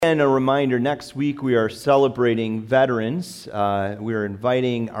And a reminder, next week we are celebrating veterans. We are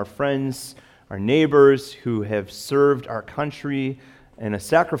inviting our friends, our neighbors who have served our country in a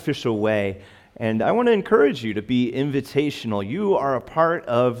sacrificial way. And I want to encourage you to be invitational. You are a part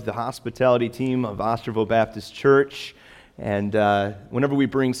of the hospitality team of Osterville Baptist Church. And whenever we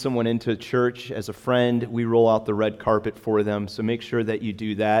bring someone into church as a friend, we roll out the red carpet for them. So make sure that you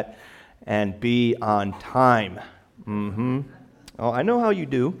do that and be on time. Oh, I know how you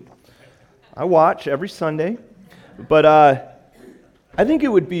do. I watch every Sunday. But I think it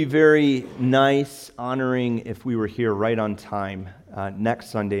would be very nice, honoring if we were here right on time,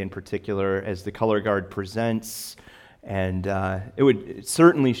 next Sunday in particular, as the Color Guard presents. And it would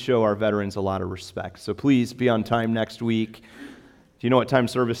certainly show our veterans a lot of respect. So please be on time next week. Do you know what time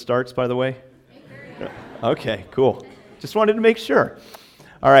service starts, by the way? 8:30. Okay, cool. Just wanted to make sure.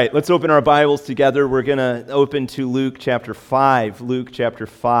 All right, let's open our Bibles together. We're going to open to Luke chapter 5. Luke chapter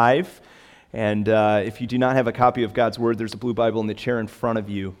 5. And if you do not have a copy of God's Word, there's a blue Bible in the chair in front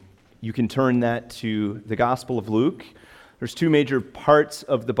of you. You can turn that to the Gospel of Luke. There's two major parts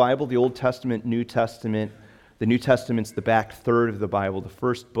of the Bible, the Old Testament, New Testament. The New Testament's the back third of the Bible. The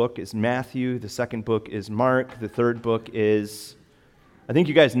first book is Matthew. The second book is Mark. The third book is, I think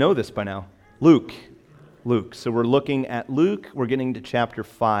you guys know this by now, Luke. So we're looking at Luke. We're getting to chapter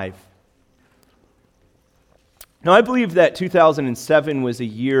 5. Now, I believe that 2007 was a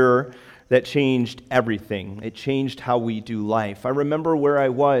year that changed everything. It changed how we do life. I remember where I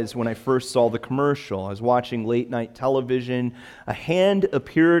was when I first saw the commercial. I was watching late night television. A hand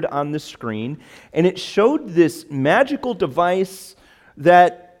appeared on the screen, and it showed this magical device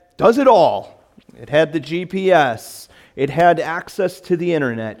that does it all. It had the GPS. It had access to the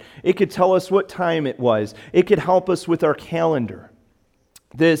internet. It could tell us what time it was. It could help us with our calendar.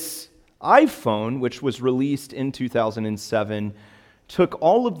 This iPhone, which was released in 2007, took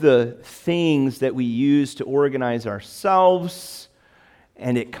all of the things that we use to organize ourselves,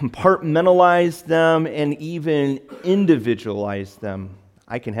 and it compartmentalized them and even individualized them.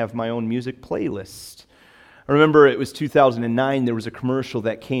 I can have my own music playlist. I remember it was 2009, there was a commercial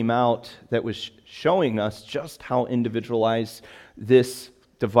that came out that was showing us just how individualized this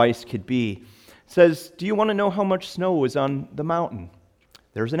device could be. It says, do you want to know how much snow was on the mountain?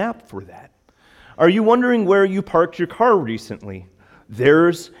 There's an app for that. Are you wondering where you parked your car recently?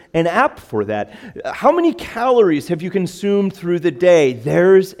 There's an app for that. How many calories have you consumed through the day?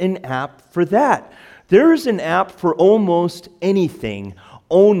 There's an app for that. There's an app for almost anything,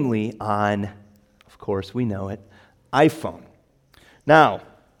 only on, of course we know it, iPhone. Now,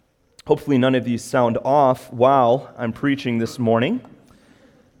 hopefully none of these sound off while I'm preaching this morning,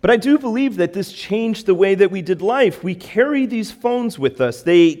 but I do believe that this changed the way that we did life. We carry these phones with us.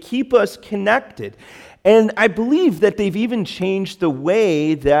 They keep us connected. And I believe that they've even changed the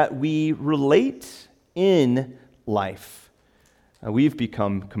way that we relate in life. We've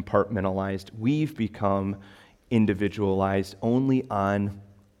become compartmentalized. We've become individualized only on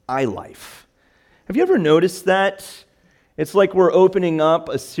iLife. Have you ever noticed that? It's like we're opening up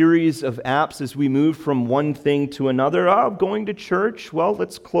a series of apps as we move from one thing to another. Oh, going to church? Well,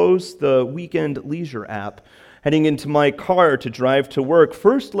 let's close the weekend leisure app. Heading into my car to drive to work.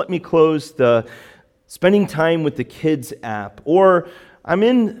 First, let me close the spending time with the kids app. Or I'm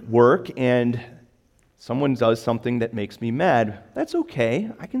in work and someone does something that makes me mad. That's okay.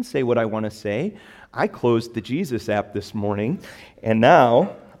 I can say what I want to say. I closed the Jesus app this morning, and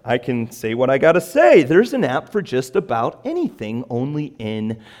now I can say what I got to say. There's an app for just about anything, only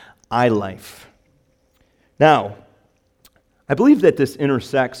in iLife. Now, I believe that this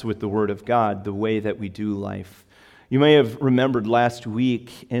intersects with the Word of God, the way that we do life. You may have remembered last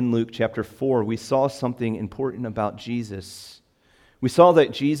week in Luke chapter 4, we saw something important about Jesus. We saw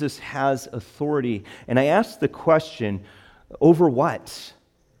that Jesus has authority, and I asked the question, over what?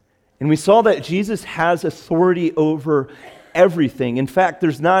 And we saw that Jesus has authority over everything. In fact,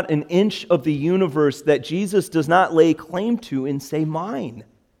 there's not an inch of the universe that Jesus does not lay claim to and say, mine.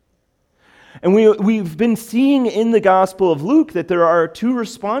 And we've been seeing in the Gospel of Luke that there are two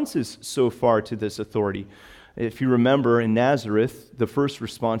responses so far to this authority. If you remember, in Nazareth, the first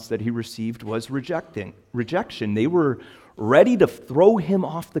response that he received was rejection. They were ready to throw him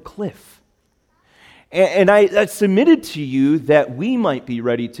off the cliff. And I submitted to you that we might be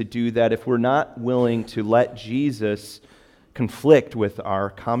ready to do that if we're not willing to let Jesus conflict with our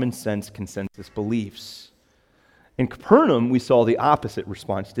common sense consensus beliefs. In Capernaum, we saw the opposite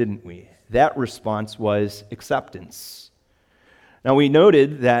response, didn't we? That response was acceptance. Now, we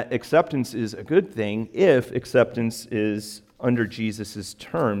noted that acceptance is a good thing if acceptance is under Jesus'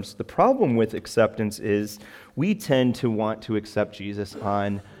 terms. The problem with acceptance is we tend to want to accept Jesus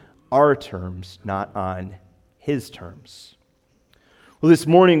on our terms, not on his terms. Well, this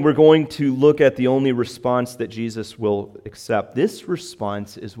morning we're going to look at the only response that Jesus will accept. This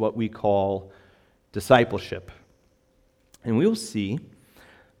response is what we call discipleship. And we will see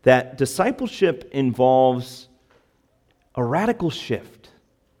that discipleship involves a radical shift.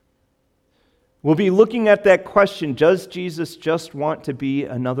 We'll be looking at that question, does Jesus just want to be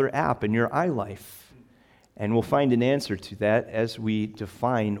another app in your iLife? And we'll find an answer to that as we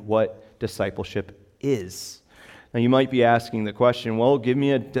define what discipleship is. Now, you might be asking the question, well, give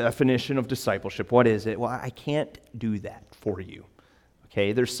me a definition of discipleship. What is it? Well, I can't do that for you.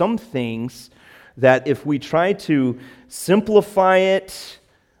 Okay, there's some things that if we try to simplify it,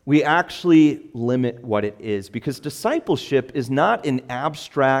 we actually limit what it is. Because discipleship is not an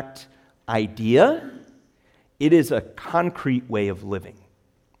abstract idea, it is a concrete way of living.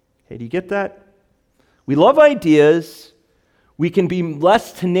 Okay, do you get that? We love ideas. We can be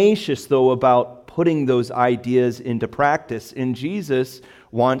less tenacious, though, about putting those ideas into practice. And Jesus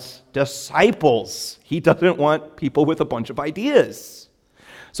wants disciples. He doesn't want people with a bunch of ideas.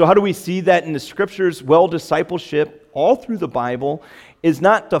 So how do we see that in the Scriptures? Well, discipleship, all through the Bible, is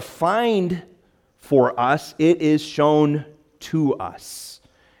not defined for us. It is shown to us.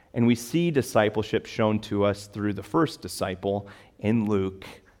 And we see discipleship shown to us through the first disciple in Luke,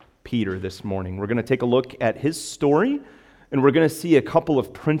 Peter, this morning. We're going to take a look at his story, and we're going to see a couple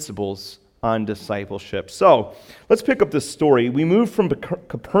of principles on discipleship. So, let's pick up this story. We move from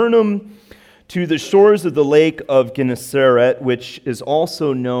Capernaum to the shores of the lake of Gennesaret, which is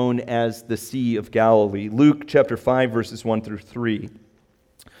also known as the Sea of Galilee. Luke chapter 5, verses 1 through 3.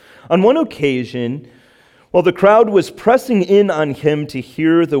 On one occasion, while the crowd was pressing in on him to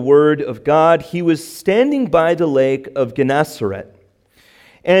hear the word of God, he was standing by the lake of Gennesaret.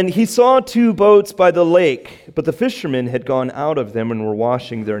 And he saw 2 boats by the lake, but the fishermen had gone out of them and were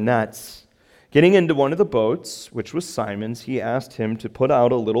washing their nets. Getting into one of the boats, which was Simon's, he asked him to put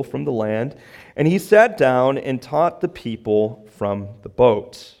out a little from the land, and he sat down and taught the people from the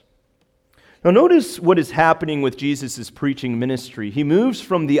boat. Now notice what is happening with Jesus' preaching ministry. He moves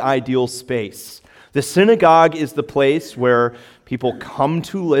from the ideal space. The synagogue is the place where people come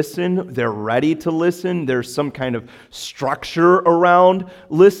to listen. They're ready to listen. There's some kind of structure around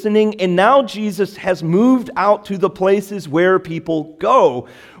listening. And now Jesus has moved out to the places where people go,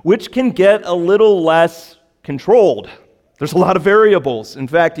 which can get a little less controlled. There's a lot of variables. In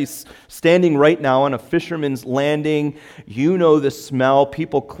fact, he's standing right now on a fisherman's landing. You know the smell.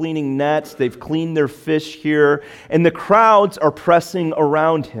 People cleaning nets. They've cleaned their fish here. And the crowds are pressing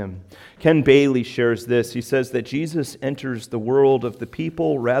around him. Ken Bailey shares this. He says that Jesus enters the world of the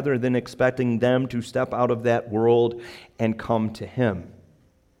people rather than expecting them to step out of that world and come to him.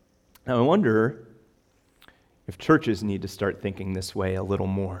 Now, I wonder if churches need to start thinking this way a little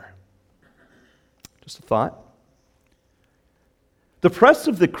more. Just a thought. The press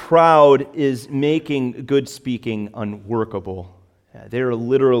of the crowd is making good speaking unworkable. They're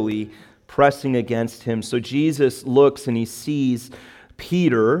literally pressing against him. So Jesus looks and he sees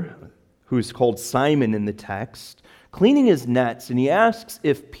Peter, who's called Simon in the text, cleaning his nets, and he asks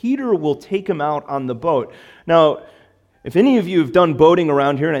if Peter will take him out on the boat. Now, if any of you have done boating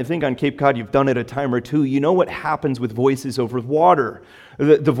around here, and I think on Cape Cod you've done it a time or two, you know what happens with voices over water.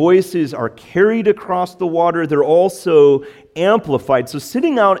 The voices are carried across the water. They're also amplified. So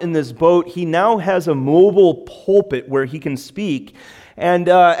sitting out in this boat, he now has a mobile pulpit where he can speak, and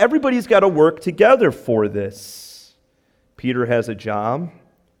everybody's got to work together for this. Peter has a job.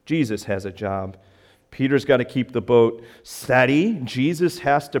 Jesus has a job. Peter's got to keep the boat steady. Jesus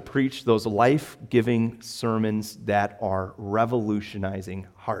has to preach those life-giving sermons that are revolutionizing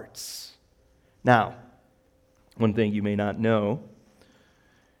hearts. Now, one thing you may not know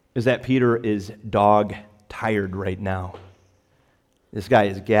is that Peter is dog-tired right now. This guy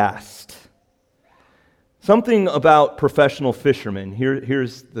is gassed. Something about professional fishermen.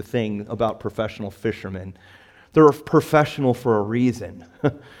 Here's the thing about professional fishermen. They're professional for a reason.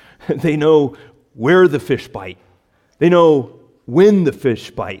 They know where the fish bite. They know when the fish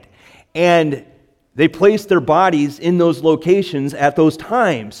bite. And they place their bodies in those locations at those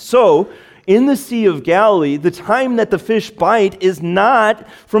times. So, in the Sea of Galilee, the time that the fish bite is not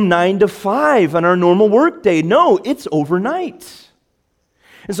from 9 to 5 on our normal workday. No, it's overnight.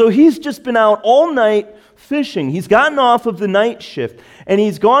 And so he's just been out all night fishing. He's gotten off of the night shift, and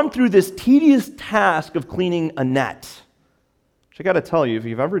he's gone through this tedious task of cleaning a net. Which I got to tell you, if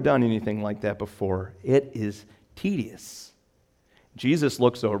you've ever done anything like that before, it is tedious. Jesus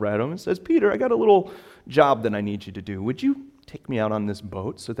looks over at him and says, Peter, I got a little job that I need you to do. Would you take me out on this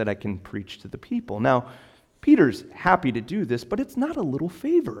boat so that I can preach to the people. Now, Peter's happy to do this, but it's not a little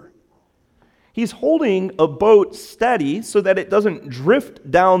favor. He's holding a boat steady so that it doesn't drift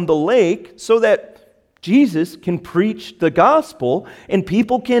down the lake, so that Jesus can preach the gospel and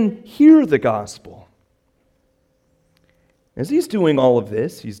people can hear the gospel. As he's doing all of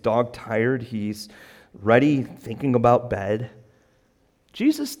this, he's dog-tired, he's ready, thinking about bed.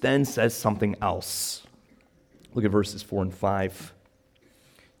 Jesus then says something else. Look at verses 4 and 5.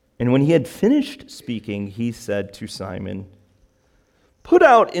 And when he had finished speaking, he said to Simon, "Put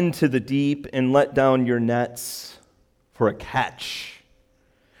out into the deep and let down your nets for a catch."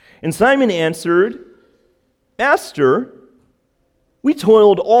 And Simon answered, "Master, we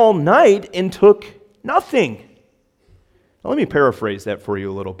toiled all night and took nothing." Now, let me paraphrase that for you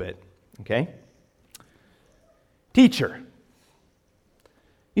a little bit, okay? Teacher,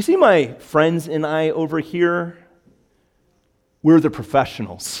 you see my friends and I over here? We're the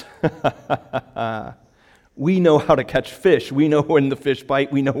professionals. We know how to catch fish. We know when the fish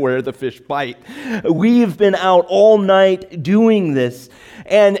bite. We know where the fish bite. We've been out all night doing this.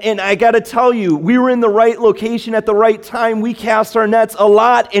 And I got to tell you, we were in the right location at the right time. We cast our nets a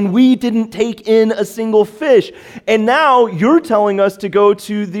lot, and we didn't take in a single fish. And now you're telling us to go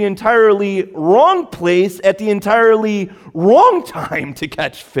to the entirely wrong place at the entirely wrong time to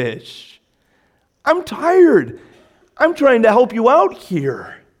catch fish. I'm tired. I'm trying to help you out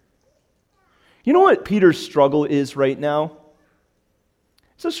here. You know what Peter's struggle is right now?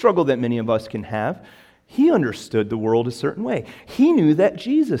 It's a struggle that many of us can have. He understood the world a certain way. He knew that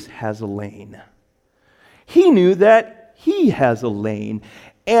Jesus has a lane. He knew that he has a lane.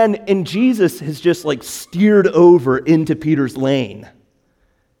 And Jesus has just steered over into Peter's lane.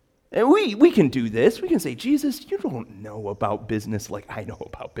 And we can do this. We can say, "Jesus, you don't know about business like I know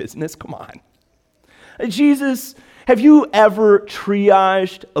about business. Come on. Jesus, have you ever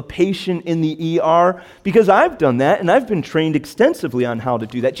triaged a patient in the ER? Because I've done that, and I've been trained extensively on how to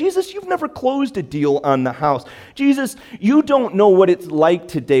do that. Jesus, you've never closed a deal on the house. Jesus, you don't know what it's like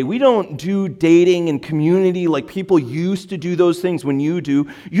today. We don't do dating and community like people used to do those things when you do.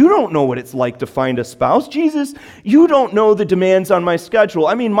 You don't know what it's like to find a spouse. Jesus, you don't know the demands on my schedule.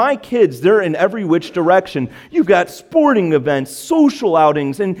 I mean, my kids, they're in every which direction. You've got sporting events, social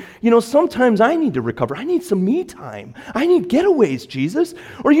outings, and, sometimes I need to recover. I need some me time. I need getaways, Jesus.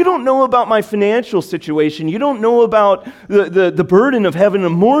 Or you don't know about my financial situation. You don't know about the burden of having a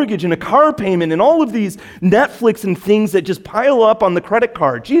mortgage and a car payment and all of these Netflix and things that just pile up on the credit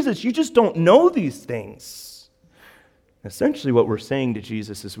card. Jesus, you just don't know these things. Essentially what we're saying to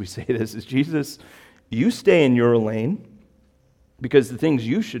Jesus as we say this is, Jesus, you stay in your lane, because the things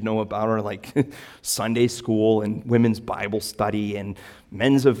you should know about are like Sunday school and women's Bible study and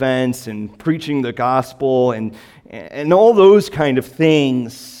men's events and preaching the gospel and all those kind of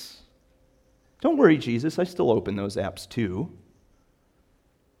things. Don't worry, Jesus, I still open those apps too.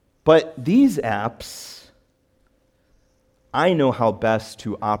 But these apps, I know how best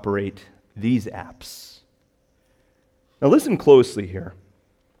to operate these apps. Now listen closely here.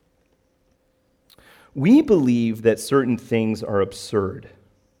 We believe that certain things are absurd,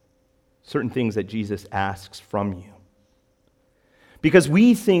 certain things that Jesus asks from you, because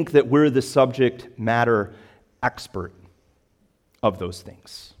we think that we're the subject matter expert of those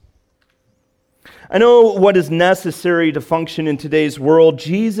things. I know what is necessary to function in today's world.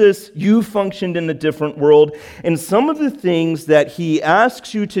 Jesus, you functioned in a different world, and some of the things that he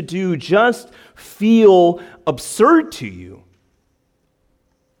asks you to do just feel absurd to you.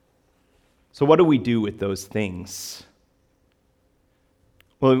 So what do we do with those things?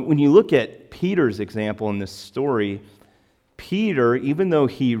 Well, when you look at Peter's example in this story, Peter, even though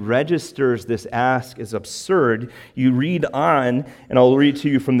he registers this ask as absurd, you read on, and I'll read to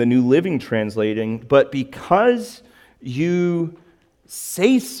you from the New Living Translating, but because you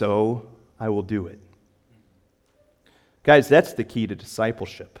say so, I will do it. Guys, that's the key to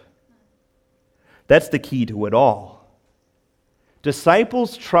discipleship. That's the key to it all.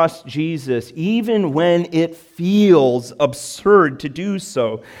 Disciples trust Jesus even when it feels absurd to do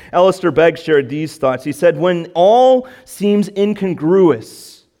so. Alistair Begg shared these thoughts. He said, when all seems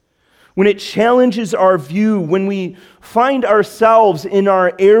incongruous, when it challenges our view, when we find ourselves in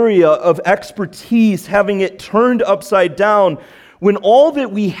our area of expertise having it turned upside down, when all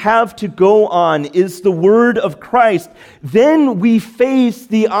that we have to go on is the word of Christ, then we face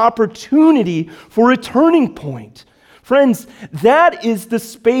the opportunity for a turning point. Friends, that is the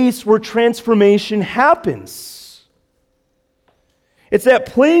space where transformation happens. It's that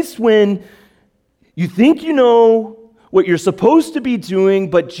place when you think you know what you're supposed to be doing,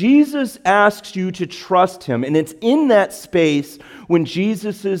 but Jesus asks you to trust him. And it's in that space when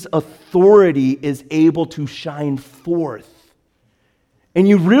Jesus' authority is able to shine forth. And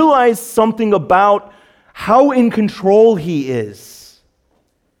you realize something about how in control he is.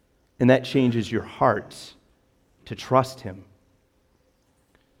 And that changes your heart to trust him.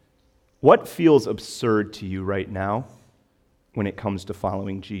 What feels absurd to you right now when it comes to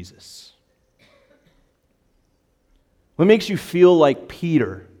following Jesus? What makes you feel like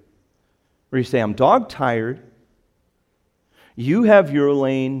Peter, where you say, I'm dog-tired, you have your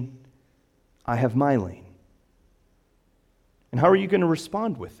lane, I have my lane? And how are you going to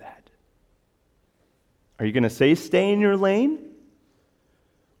respond with that? Are you going to say, stay in your lane?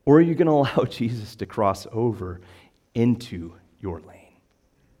 Or are you going to allow Jesus to cross over into your lane?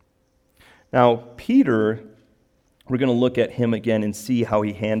 Now, Peter, we're going to look at him again and see how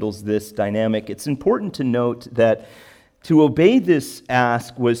he handles this dynamic. It's important to note that to obey this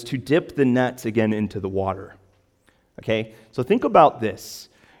ask was to dip the nets again into the water. Okay? So think about this.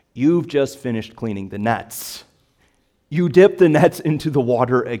 You've just finished cleaning the nets. You dip the nets into the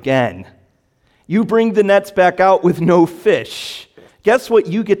water again. You bring the nets back out with no fish. Guess what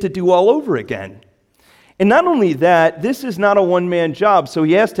you get to do all over again? And not only that, this is not a one-man job, so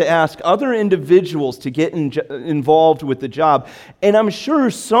he has to ask other individuals to get involved with the job. And I'm sure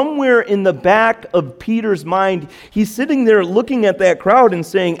somewhere in the back of Peter's mind, he's sitting there looking at that crowd and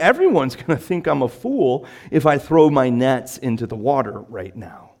saying, everyone's going to think I'm a fool if I throw my nets into the water right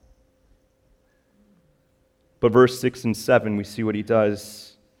now. But verse 6 and 7, we see what he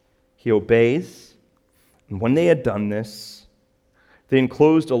does. He obeys, and when they had done this, they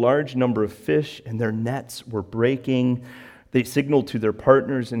enclosed a large number of fish, and their nets were breaking. They signaled to their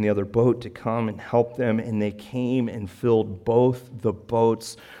partners in the other boat to come and help them, and they came and filled both the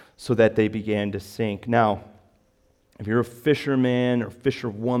boats so that they began to sink. Now, if you're a fisherman or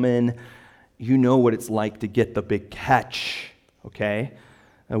fisherwoman, you know what it's like to get the big catch, okay?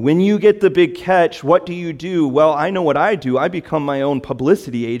 When you get the big catch, what do? Well, I know what I do. I become my own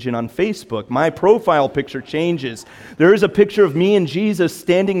publicity agent on Facebook. My profile picture changes. There is a picture of me and Jesus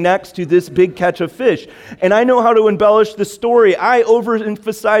standing next to this big catch of fish. And I know how to embellish the story. I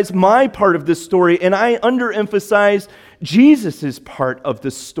overemphasize my part of this story, and I underemphasize Jesus' part of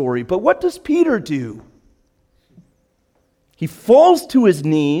the story. But what does Peter do? He falls to his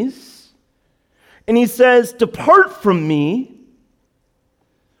knees, and he says, "Depart from me,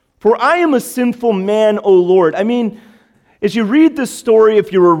 for I am a sinful man, O Lord." I mean, as you read this story,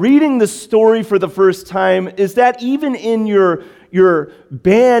 if you were reading the story for the first time, is that even in your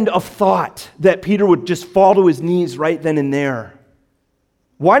band of thought that Peter would just fall to his knees right then and there?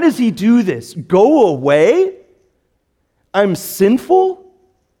 Why does he do this? Go away? I'm sinful?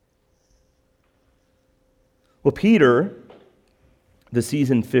 Well, Peter, the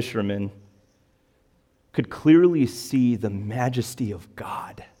seasoned fisherman, could clearly see the majesty of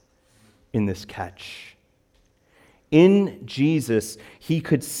God in this catch. In Jesus, he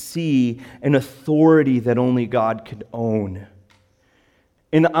could see an authority that only God could own,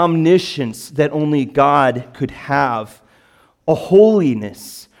 an omniscience that only God could have, a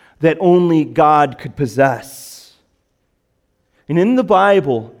holiness that only God could possess. And in the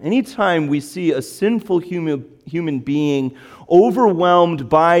Bible, anytime we see a sinful human being overwhelmed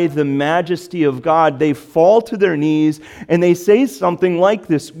by the majesty of God, they fall to their knees and they say something like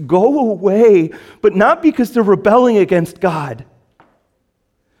this: "Go away," but not because they're rebelling against God,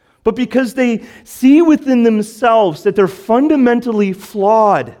 but because they see within themselves that they're fundamentally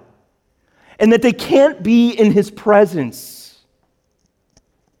flawed and that they can't be in his presence. It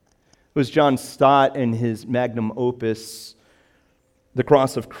was John Stott in his magnum opus, The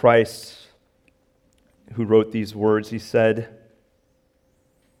Cross of Christ, who wrote these words. He said,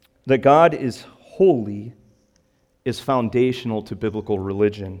 that God is holy is foundational to biblical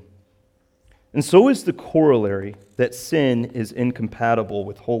religion. And so is the corollary that sin is incompatible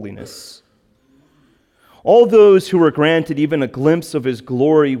with holiness. All those who were granted even a glimpse of his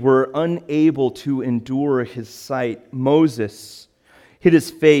glory were unable to endure his sight. Moses hid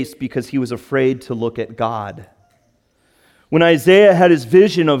his face because he was afraid to look at God. When Isaiah had his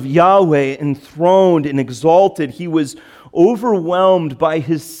vision of Yahweh enthroned and exalted, he was overwhelmed by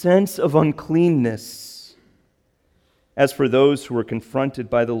his sense of uncleanness. As for those who were confronted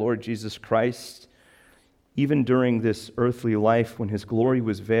by the Lord Jesus Christ, even during this earthly life when his glory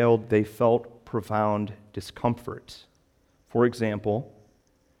was veiled, they felt profound discomfort. For example,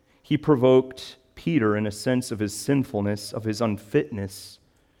 he provoked Peter in a sense of his sinfulness, of his unfitness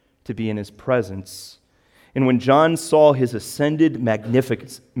to be in his presence. And when John saw his ascended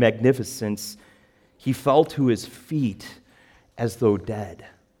magnificence, He fell to his feet as though dead.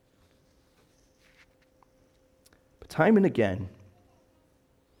 But time and again,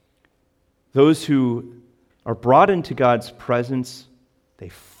 those who are brought into God's presence, they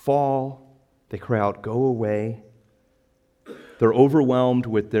fall, they cry out, "Go away." They're overwhelmed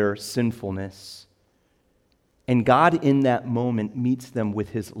with their sinfulness. And God in that moment meets them with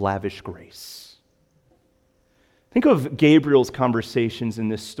his lavish grace. Think of Gabriel's conversations in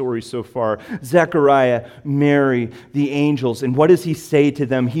this story so far. Zechariah, Mary, the angels. And what does he say to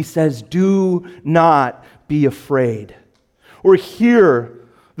them? He says, "Do not be afraid." Or here,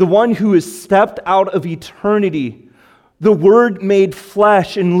 the one who has stepped out of eternity, the Word made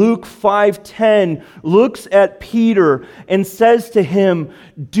flesh in Luke 5:10, looks at Peter and says to him,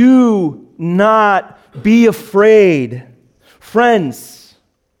 "Do not be afraid." Friends,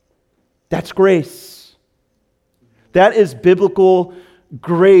 that's grace. That is biblical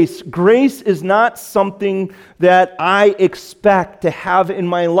grace. Grace is not something that I expect to have in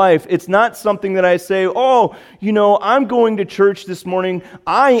my life. It's not something that I say, "Oh, I'm going to church this morning.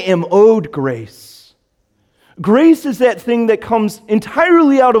 I am owed grace." Grace is that thing that comes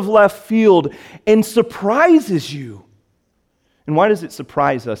entirely out of left field and surprises you. And why does it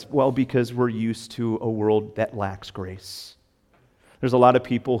surprise us? Well, because we're used to a world that lacks grace. There's a lot of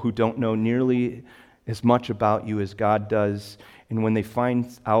people who don't know nearly as much about you as God does, and when they find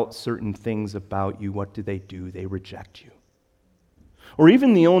out certain things about you, what do? They reject you. Or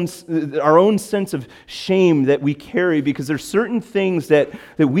even our own sense of shame that we carry, because there's certain things that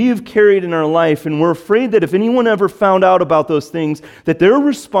we have carried in our life, and we're afraid that if anyone ever found out about those things, that their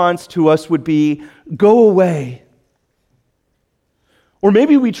response to us would be, "Go away." Or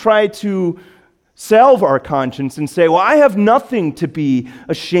maybe we try to salve our conscience and say, "Well, I have nothing to be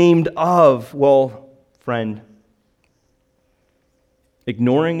ashamed of." Well, friend,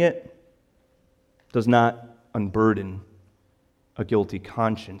 ignoring it does not unburden a guilty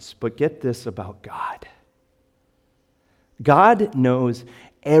conscience. But get this about God. God knows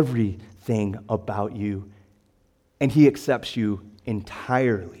everything about you, and he accepts you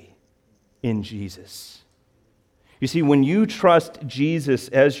entirely in Jesus. You see, when you trust Jesus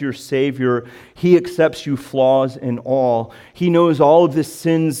as your Savior, he accepts you flaws and all. He knows all of the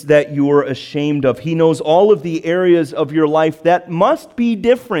sins that you're ashamed of. He knows all of the areas of your life that must be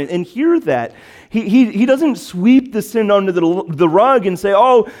different. And hear that. He doesn't sweep the sin under the rug and say,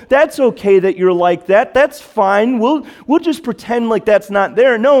 "Oh, that's okay that you're like that. That's fine. We'll just pretend like that's not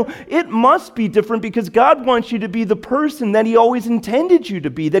there." No, it must be different because God wants you to be the person that he always intended you to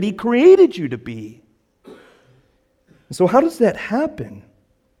be, that he created you to be. So how does that happen?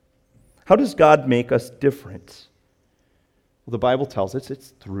 How does God make us different? Well, the Bible tells us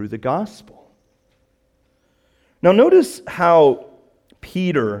it's through the gospel. Now notice how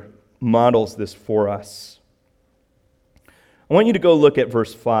Peter models this for us. I want you to go look at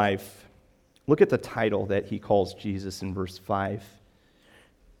verse 5. Look at the title that he calls Jesus in verse 5.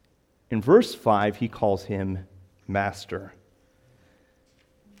 In verse 5, he calls him Master.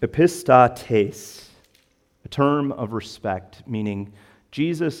 Epistates, a term of respect, meaning,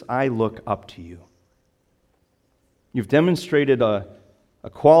 Jesus, I look up to you. You've demonstrated a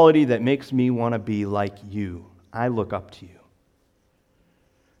quality that makes me want to be like you. I look up to you.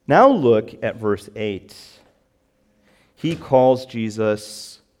 Now look at verse 8. He calls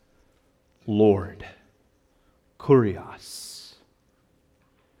Jesus Lord, Kurios.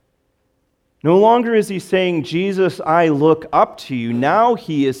 No longer is he saying, Jesus, I look up to you. Now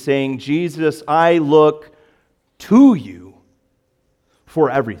he is saying, Jesus, I look to you for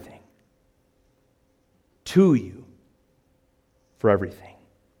everything. To you for everything.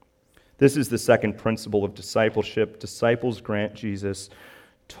 This is the second principle of discipleship. Disciples grant Jesus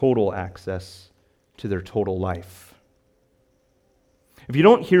total access to their total life. If you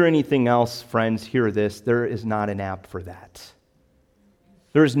don't hear anything else, friends, hear this. There is not an app for that.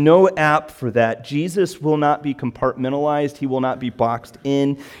 There is no app for that. Jesus will not be compartmentalized. He will not be boxed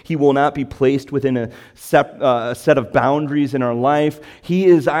in. He will not be placed within a set of boundaries in our life. He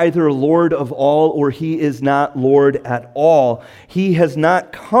is either Lord of all or he is not Lord at all. He has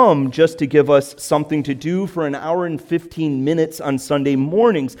not come just to give us something to do for an hour and 15 minutes on Sunday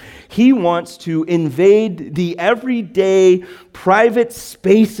mornings. He wants to invade the everyday private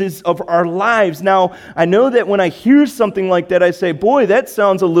spaces of our lives. Now, I know that when I hear something like that, I say, boy, that sounds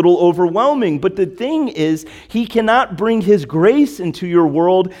sounds a little overwhelming, but the thing is, he cannot bring his grace into your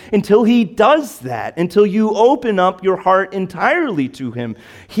world until he does that, until you open up your heart entirely to him.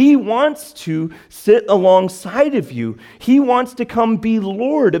 He wants to sit alongside of you. He wants to come be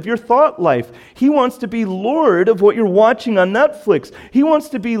Lord of your thought life. He wants to be Lord of what you're watching on Netflix. He wants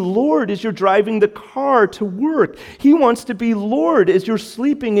to be Lord as you're driving the car to work. He wants to be Lord as you're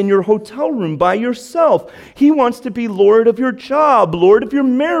sleeping in your hotel room by yourself. He wants to be Lord of your job, Lord of your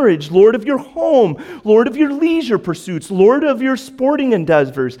marriage, Lord of your home, Lord of your leisure pursuits, Lord of your sporting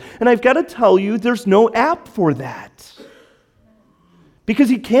endeavors. And I've got to tell you, there's no app for that. Because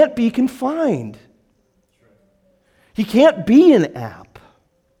he can't be confined. He can't be an app.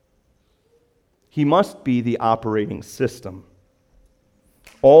 He must be the operating system.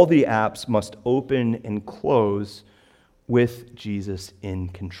 All the apps must open and close with Jesus in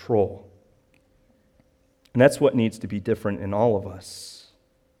control. And that's what needs to be different in all of us.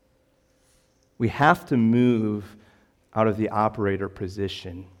 We have to move out of the operator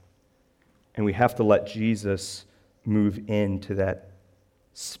position, and we have to let Jesus move into that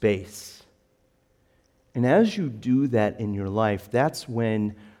space. And as you do that in your life, that's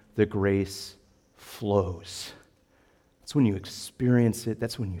when the grace flows. That's when you experience it.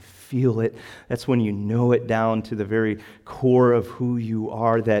 That's when you feel it. That's when you know it down to the very core of who you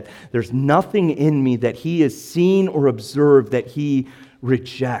are, that there's nothing in me that he has seen or observed that he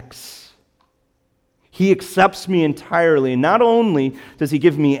rejects. He accepts me entirely. And not only does he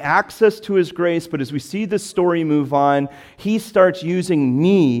give me access to his grace, but as we see this story move on, he starts using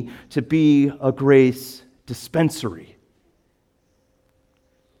me to be a grace dispensary.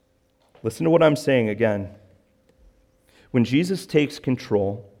 Listen to what I'm saying again. When Jesus takes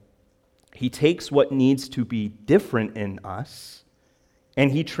control, he takes what needs to be different in us,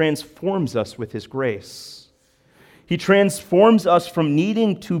 and he transforms us with his grace. He transforms us from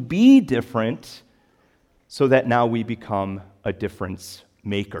needing to be different so that now we become a difference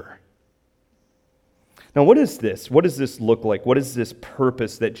maker. Now, what is this? What does this look like? What is this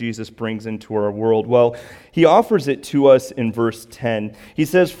purpose that Jesus brings into our world? Well, he offers it to us in verse 10. He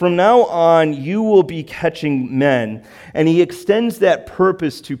says, "From now on, you will be catching men." And he extends that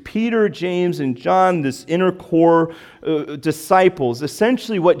purpose to Peter, James, and John, this inner core disciples.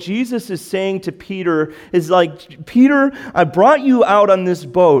 Essentially, what Jesus is saying to Peter is like, Peter, I brought you out on this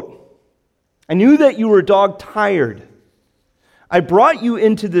boat. I knew that you were dog tired. I brought you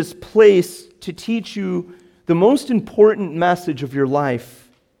into this place to teach you the most important message of your life.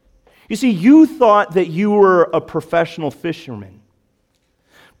 You see, you thought that you were a professional fisherman.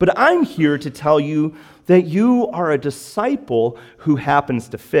 But I'm here to tell you that you are a disciple who happens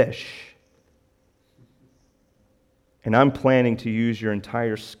to fish. And I'm planning to use your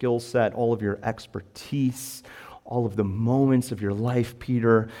entire skill set, all of your expertise, all of the moments of your life,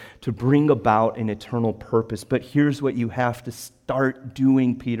 Peter, to bring about an eternal purpose. But here's what you have to start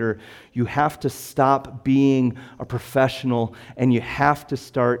doing, Peter. You have to stop being a professional, and you have to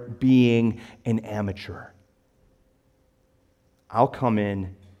start being an amateur. I'll come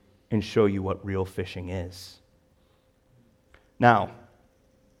in and show you what real fishing is. Now,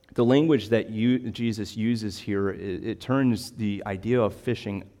 the language that Jesus uses here, it turns the idea of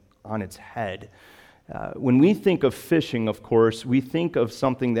fishing on its head. When we think of fishing, of course, we think of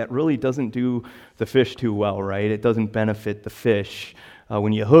something that really doesn't do the fish too well, right? It doesn't benefit the fish.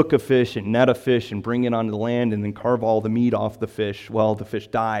 When you hook a fish and net a fish and bring it onto the land and then carve all the meat off the fish, well, the fish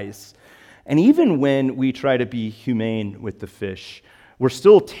dies. And even when we try to be humane with the fish, we're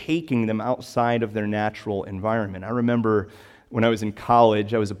still taking them outside of their natural environment. I remember when I was in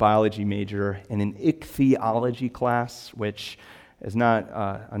college, I was a biology major in an ichthyology class, which is not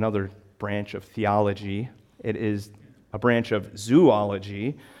another branch of theology. It is a branch of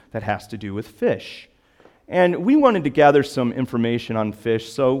zoology that has to do with fish. And we wanted to gather some information on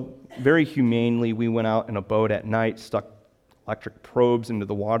fish, so very humanely we went out in a boat at night, stuck electric probes into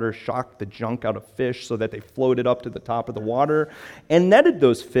the water, shocked the junk out of fish so that they floated up to the top of the water, and netted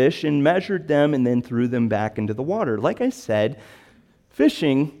those fish and measured them and then threw them back into the water. Like I said,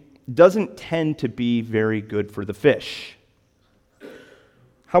 fishing doesn't tend to be very good for the fish.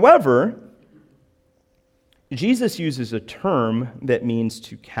 However, Jesus uses a term that means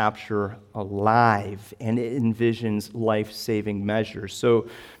to capture alive, and it envisions life-saving measures. So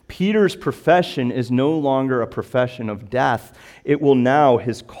Peter's profession is no longer a profession of death.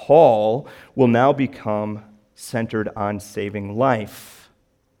 His call will now become centered on saving life.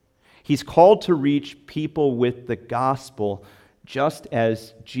 He's called to reach people with the gospel, just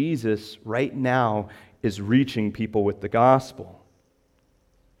as Jesus right now is reaching people with the gospel.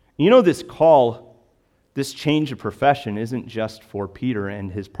 You know, this call this change of profession isn't just for Peter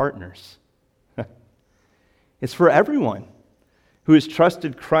and his partners. It's for everyone who has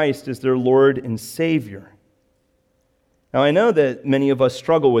trusted Christ as their Lord and Savior. Now, I know that many of us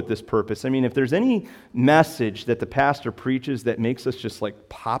struggle with this purpose. I mean, if there's any message that the pastor preaches that makes us just like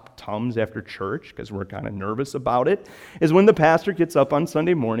pop Tums after church because we're kind of nervous about it, is when the pastor gets up on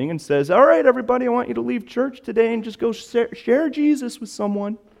Sunday morning and says, all right, everybody, I want you to leave church today and just go share Jesus with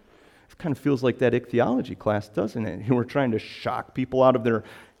someone. It kind of feels like that ichthyology class, doesn't it? We're trying to shock people out of their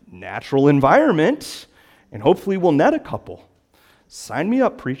natural environment, and hopefully we'll net a couple. Sign me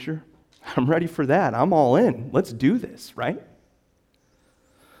up, preacher. I'm ready for that. I'm all in. Let's do this, right?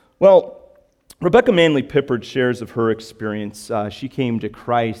 Well, Rebecca Manley Pippard shares of her experience. She came to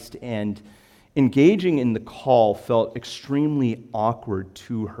Christ, and engaging in the call felt extremely awkward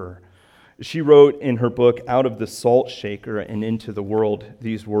to her. She wrote in her book, Out of the Salt Shaker and Into the World,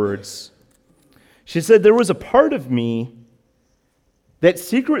 these words. She said, there was a part of me that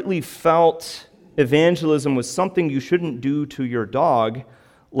secretly felt evangelism was something you shouldn't do to your dog,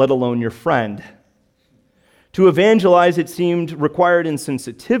 let alone your friend. To evangelize, it seemed, required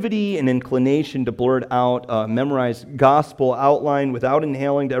insensitivity and inclination to blurt out a memorized gospel outline without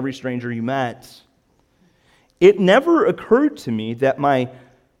inhaling to every stranger you met. It never occurred to me that my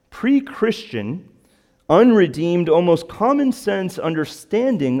pre-Christian, unredeemed, almost common sense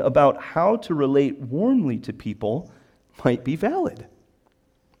understanding about how to relate warmly to people might be valid.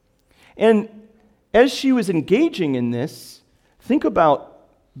 And as she was engaging in this, think about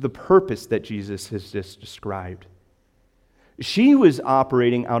the purpose that Jesus has just described. She was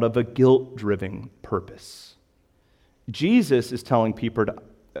operating out of a guilt-driven purpose. Jesus is telling Peter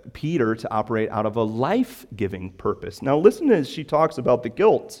to operate out of a life-giving purpose. Now listen as she talks about the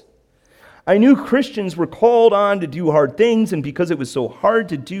guilt. I knew Christians were called on to do hard things, and because it was so hard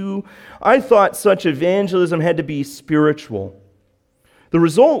to do, I thought such evangelism had to be spiritual. The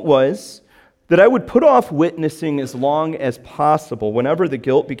result was that I would put off witnessing as long as possible. Whenever the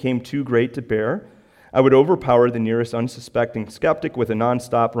guilt became too great to bear, I would overpower the nearest unsuspecting skeptic with a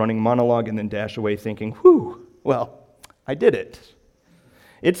nonstop running monologue and then dash away thinking, whew, well, I did it.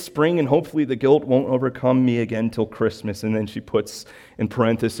 It's spring and hopefully the guilt won't overcome me again till Christmas. And then she puts in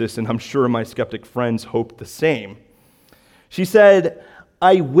parenthesis, and I'm sure my skeptic friends hoped the same. She said,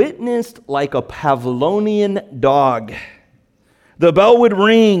 I witnessed like a Pavlovian dog. The bell would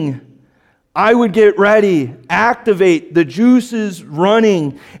ring. I would get ready, activate, the juices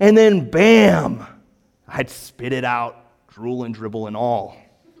running, and then bam, I'd spit it out, drool and dribble and all.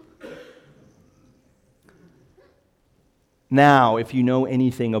 Now, if you know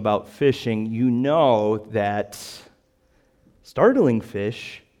anything about fishing, you know that startling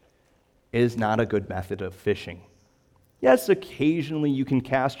fish is not a good method of fishing. Yes, occasionally you can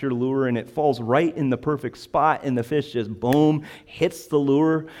cast your lure and it falls right in the perfect spot and the fish just, boom, hits the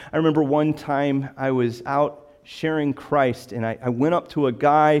lure. I remember one time I was out sharing Christ and I went up to a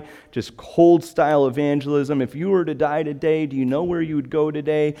guy, just cold style evangelism. If you were to die today, do you know where you would go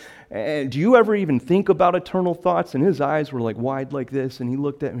today? And do you ever even think about eternal thoughts? And his eyes were like wide like this, and he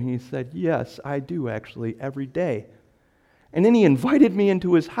looked at me and he said, yes, I do actually, every day. And then he invited me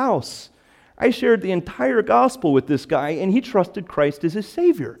into his house. I shared the entire gospel with this guy, and he trusted Christ as his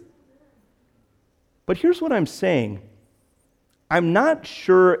Savior. But here's what I'm saying. I'm not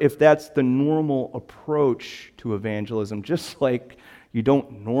sure if that's the normal approach to evangelism, just like you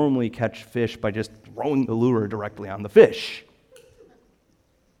don't normally catch fish by just throwing the lure directly on the fish.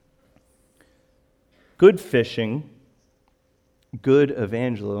 Good fishing, good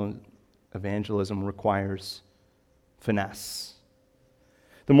evangelism requires finesse.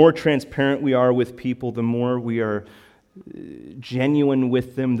 The more transparent we are with people, the more we are genuine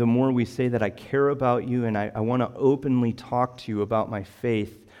with them, the more we say that I care about you and I want to openly talk to you about my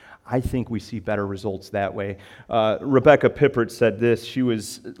faith, I think we see better results that way. Rebecca Pippard said this. She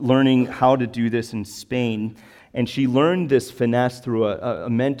was learning how to do this in Spain, and she learned this finesse through a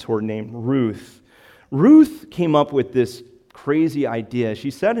mentor named Ruth. Ruth came up with this crazy idea.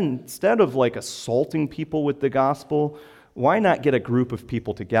 She said instead of like assaulting people with the gospel, why not get a group of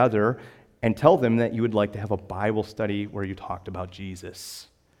people together and tell them that you would like to have a Bible study where you talked about Jesus?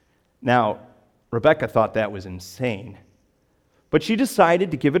 Now, Rebecca thought that was insane, but she decided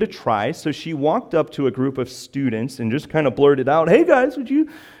to give it a try, so she walked up to a group of students and just kind of blurted out, hey guys, would you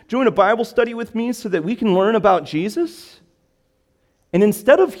join a Bible study with me so that we can learn about Jesus? And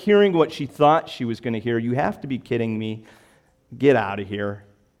instead of hearing what she thought she was going to hear, you have to be kidding me, get out of here,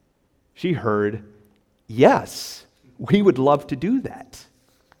 she heard, yes, we would love to do that.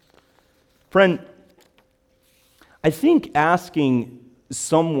 Friend, I think asking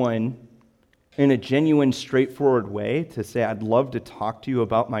someone in a genuine, straightforward way to say, I'd love to talk to you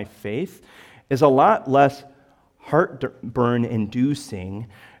about my faith, is a lot less heartburn-inducing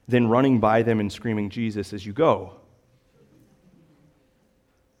than running by them and screaming Jesus as you go.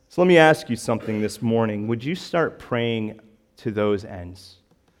 So let me ask you something this morning. Would you start praying to those ends?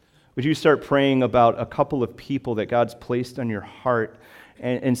 Would you start praying about a couple of people that God's placed on your heart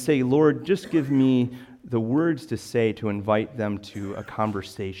and say, Lord, just give me the words to say to invite them to a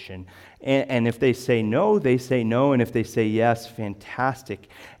conversation. And if they say no, they say no. And if they say yes, fantastic.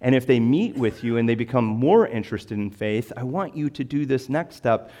 And if they meet with you and they become more interested in faith, I want you to do this next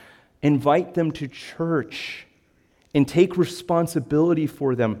step. Invite them to church and take responsibility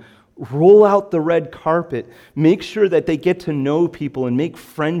for them. Roll out the red carpet. Make sure that they get to know people and make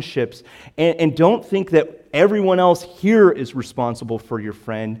friendships. And don't think that everyone else here is responsible for your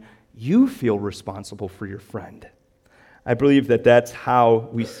friend. You feel responsible for your friend. I believe that that's how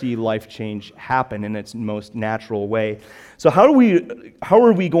we see life change happen in its most natural way. So how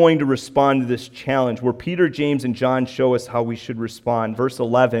are we going to respond to this challenge where Peter, James, and John show us how we should respond? Verse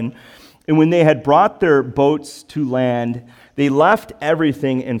 11, and when they had brought their boats to land, they left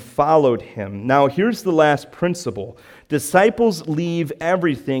everything and followed him. Now here's the last principle. Disciples leave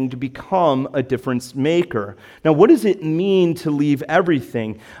everything to become a difference maker. Now, what does it mean to leave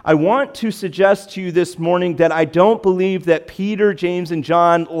everything? I want to suggest to you this morning that I don't believe that Peter, James, and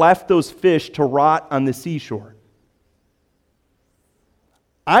John left those fish to rot on the seashore.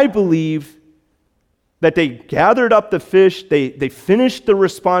 I believe that they gathered up the fish, they finished the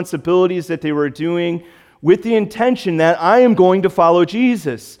responsibilities that they were doing, with the intention that I am going to follow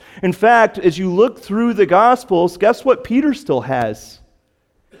Jesus. In fact, as you look through the Gospels, guess what Peter still has?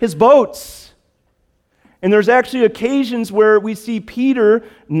 His boats. And there's actually occasions where we see Peter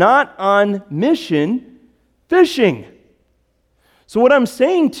not on mission, fishing. So what I'm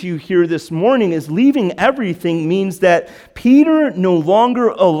saying to you here this morning is leaving everything means that Peter no longer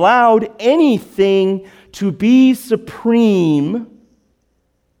allowed anything to be supreme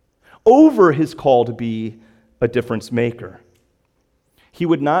over his call to be a difference maker. He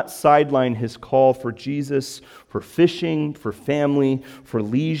would not sideline his call for Jesus, for fishing, for family, for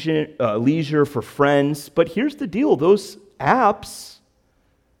leisure, for friends. But here's the deal. Those apps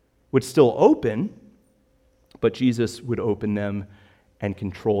would still open, but Jesus would open them and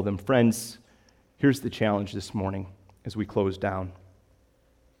control them. Friends, here's the challenge this morning as we close down.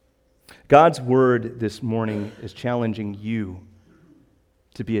 God's word this morning is challenging you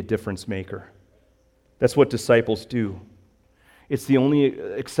to be a difference maker. That's what disciples do. It's the only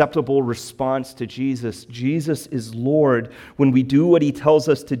acceptable response to Jesus. Jesus is Lord. When we do what he tells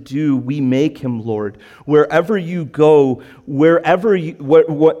us to do, we make him Lord. Wherever you go, whatever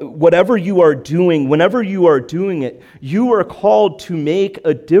you are doing, whenever you are doing it, you are called to make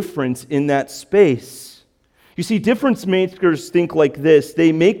a difference in that space. You see, difference makers think like this.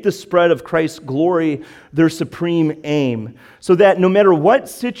 They make the spread of Christ's glory their supreme aim, so that no matter what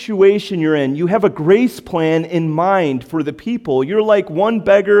situation you're in, you have a grace plan in mind for the people. You're like one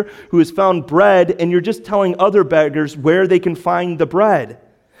beggar who has found bread, and you're just telling other beggars where they can find the bread.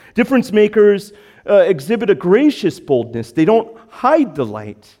 Difference makers exhibit a gracious boldness. They don't hide the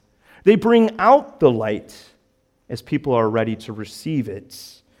light. They bring out the light as people are ready to receive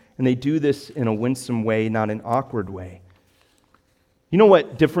it. And they do this in a winsome way, not an awkward way. You know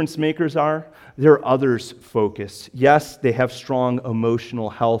what difference makers are? They're others focused. Yes, they have strong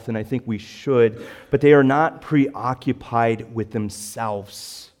emotional health, and I think we should, but they are not preoccupied with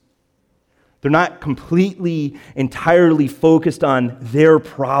themselves. They're not completely, entirely focused on their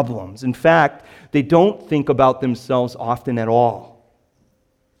problems. In fact, they don't think about themselves often at all.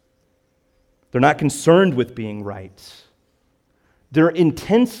 They're not concerned with being right. They're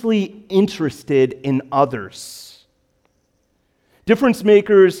intensely interested in others. Difference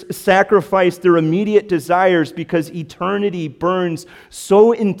makers sacrifice their immediate desires because eternity burns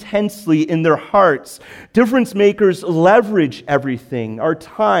so intensely in their hearts. Difference makers leverage everything, our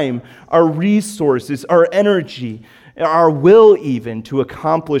time, our resources, our energy, our will even, to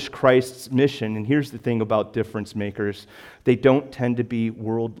accomplish Christ's mission. And here's the thing about difference makers. They don't tend to be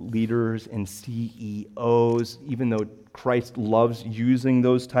world leaders and CEOs, even though Christ loves using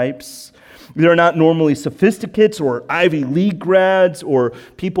those types. They're not normally sophisticates or Ivy League grads or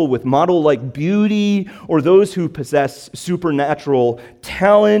people with model-like beauty or those who possess supernatural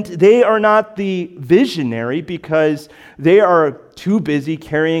talent. They are not the visionary because they are too busy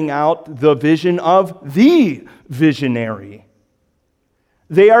carrying out the vision of the visionary.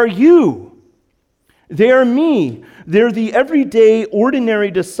 They are you. They are me. They're the everyday,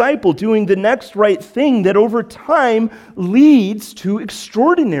 ordinary disciple doing the next right thing that over time leads to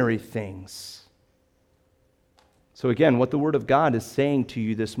extraordinary things. So again, what the Word of God is saying to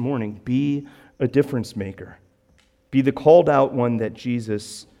you this morning, be a difference maker. Be the called out one that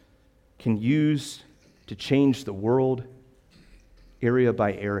Jesus can use to change the world area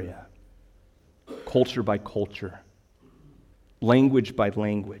by area, culture by culture, language by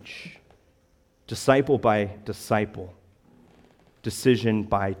language, disciple by disciple, decision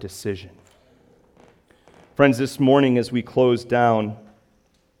by decision. Friends, this morning as we close down,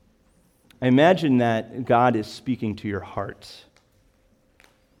 I imagine that God is speaking to your heart.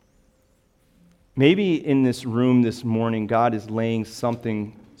 Maybe in this room this morning, God is laying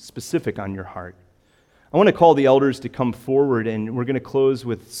something specific on your heart. I want to call the elders to come forward, and we're going to close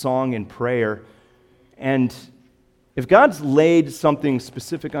with song and prayer. And if God's laid something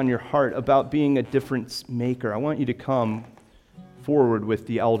specific on your heart about being a difference maker, I want you to come forward with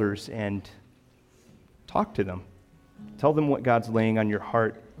the elders and talk to them. Tell them what God's laying on your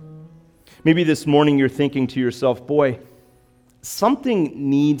heart. Maybe this morning you're thinking to yourself, boy, something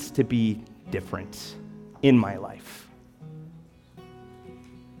needs to be different in my life.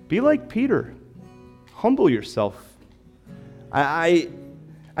 Be like Peter. Humble yourself. I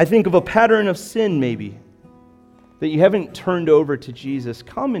think of a pattern of sin maybe that you haven't turned over to Jesus.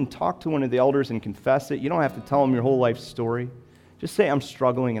 Come and talk to one of the elders and confess it. You don't have to tell them your whole life story. Just say, I'm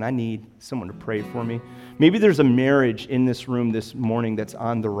struggling and I need someone to pray for me. Maybe there's a marriage in this room this morning that's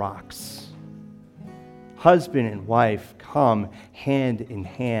on the rocks. Husband and wife come hand in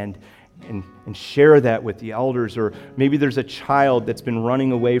hand and share that with the elders. Or maybe there's a child that's been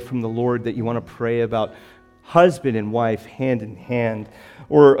running away from the Lord that you want to pray about. Husband and wife hand in hand.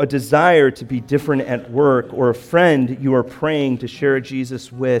 Or a desire to be different at work. Or a friend you are praying to share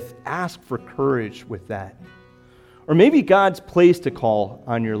Jesus with. Ask for courage with that. Or maybe God's placed a call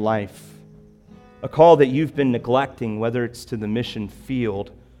on your life. A call that you've been neglecting, whether it's to the mission field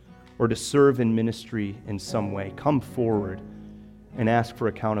or to serve in ministry in some way. Come forward and ask for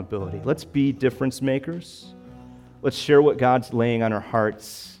accountability. Let's be difference makers. Let's share what God's laying on our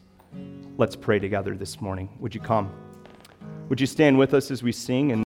hearts. Let's pray together this morning. Would you come? Would you stand with us as we sing? And